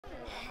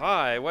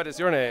Hi, what is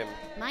your name?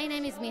 My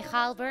name is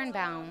Michal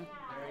Birnbaum.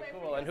 Very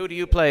cool. And who do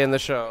you play in the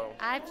show?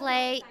 I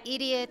play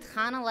idiot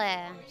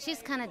Hanale.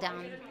 She's kind of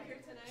dumb.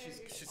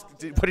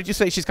 What did you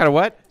say? She's kind of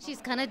what? She's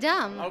kind of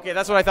dumb. Okay,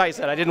 that's what I thought you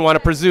said. I didn't want to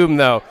presume,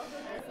 though.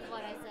 That's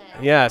what I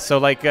said. Yeah, so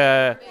like,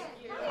 I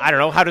don't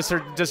know. How does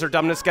her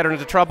dumbness get her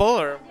into trouble,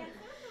 or?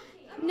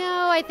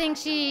 No, I think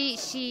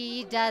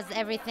she does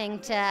everything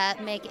to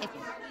make it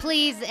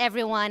please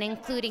everyone,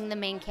 including the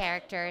main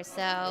character.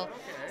 So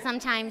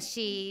sometimes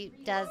she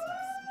does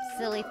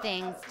silly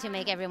things to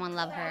make everyone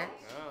love her.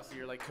 Oh, so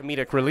you're like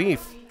comedic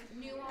relief.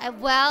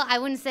 Well, I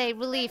wouldn't say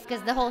relief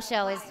because the whole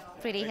show is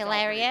pretty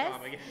hilarious.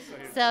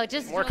 So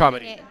just More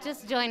comedy.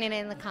 Just joining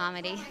in the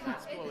comedy.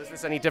 That's cool. Is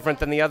this any different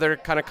than the other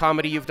kind of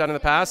comedy you've done in the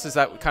past? Is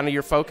that kind of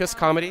your focus,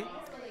 comedy?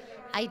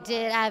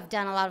 I've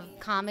done a lot of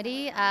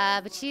comedy,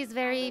 but she's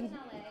very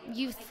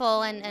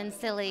youthful and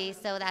silly,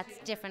 so that's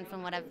different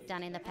from what I've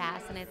done in the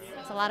past, and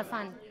it's a lot of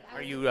fun.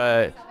 Are you,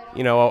 a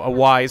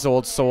wise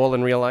old soul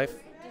in real life?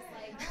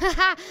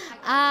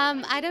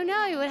 I don't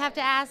know. You would have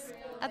to ask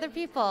other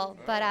people,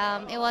 but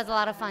it was a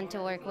lot of fun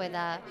to work with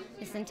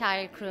this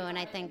entire crew, and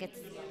I think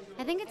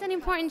it's an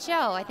important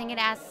show. I think it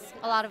asks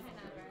a lot of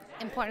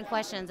important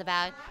questions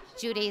about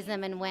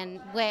Judaism and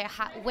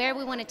where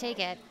we want to take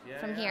it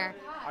from here.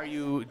 Are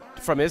you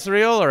from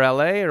Israel or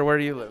LA, or where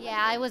do you live?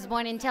 Yeah, I was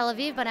born in Tel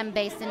Aviv, but I'm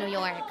based in New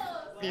York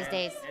these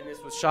days. And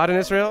this was shot in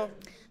Israel?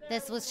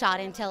 This was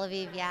shot in Tel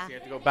Aviv, yeah. So you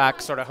have to go back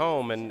sort of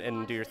home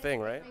and do your thing,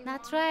 right?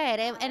 That's right.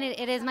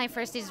 It is my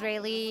first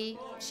Israeli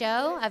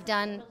show. I've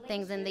done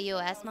things in the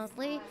U.S.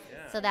 mostly.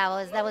 So that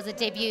was a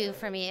debut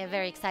for me, a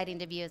very exciting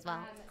debut as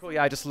well. Cool,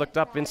 yeah, I just looked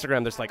up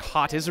Instagram. There's like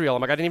Hot Israel.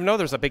 I'm like, I didn't even know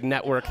there's a big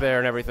network there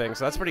and everything.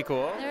 So that's pretty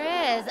cool.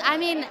 There is. I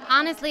mean,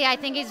 honestly, I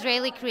think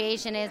Israeli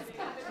creation is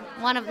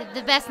one of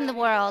the best in the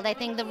world. I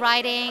think the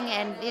writing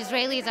and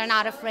Israelis are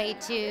not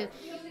afraid to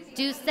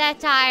do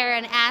satire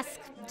and ask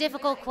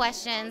difficult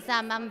questions.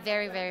 I'm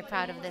very, very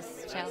proud of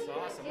this show. That's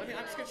awesome. I'm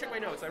just going to check my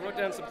notes. I wrote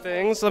down some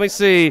things. Let me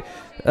see.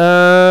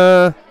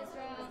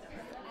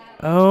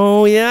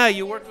 Oh, yeah,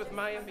 you worked with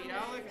Maya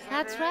Bialik?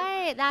 That's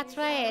right. That's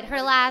right.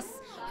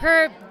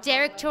 Her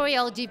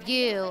directorial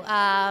debut.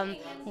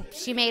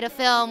 She made a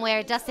film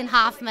where Dustin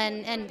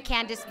Hoffman and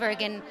Candice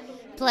Bergen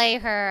play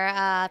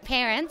her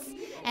parents,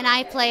 and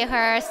I play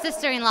her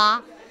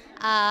sister-in-law.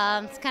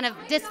 It's kind of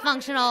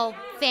dysfunctional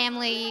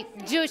family,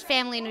 Jewish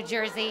family in New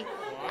Jersey.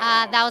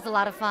 That was a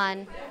lot of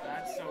fun.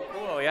 That's so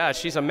cool. Yeah,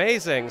 she's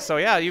amazing. So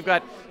yeah, you've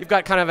got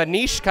kind of a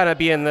niche, kind of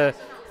being the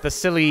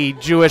silly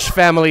Jewish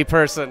family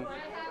person.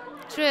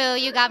 True,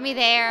 you got me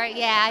there.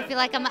 Yeah, I feel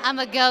like I'm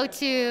a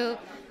go-to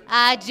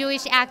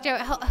Jewish actor,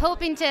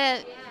 hoping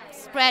to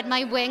spread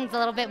my wings a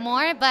little bit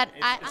more. But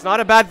it's not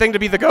a bad thing to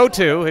be the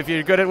go-to if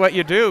you're good at what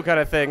you do, kind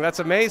of thing. That's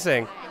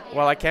amazing.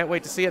 Well, I can't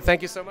wait to see it.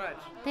 Thank you so much.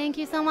 Thank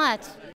you so much.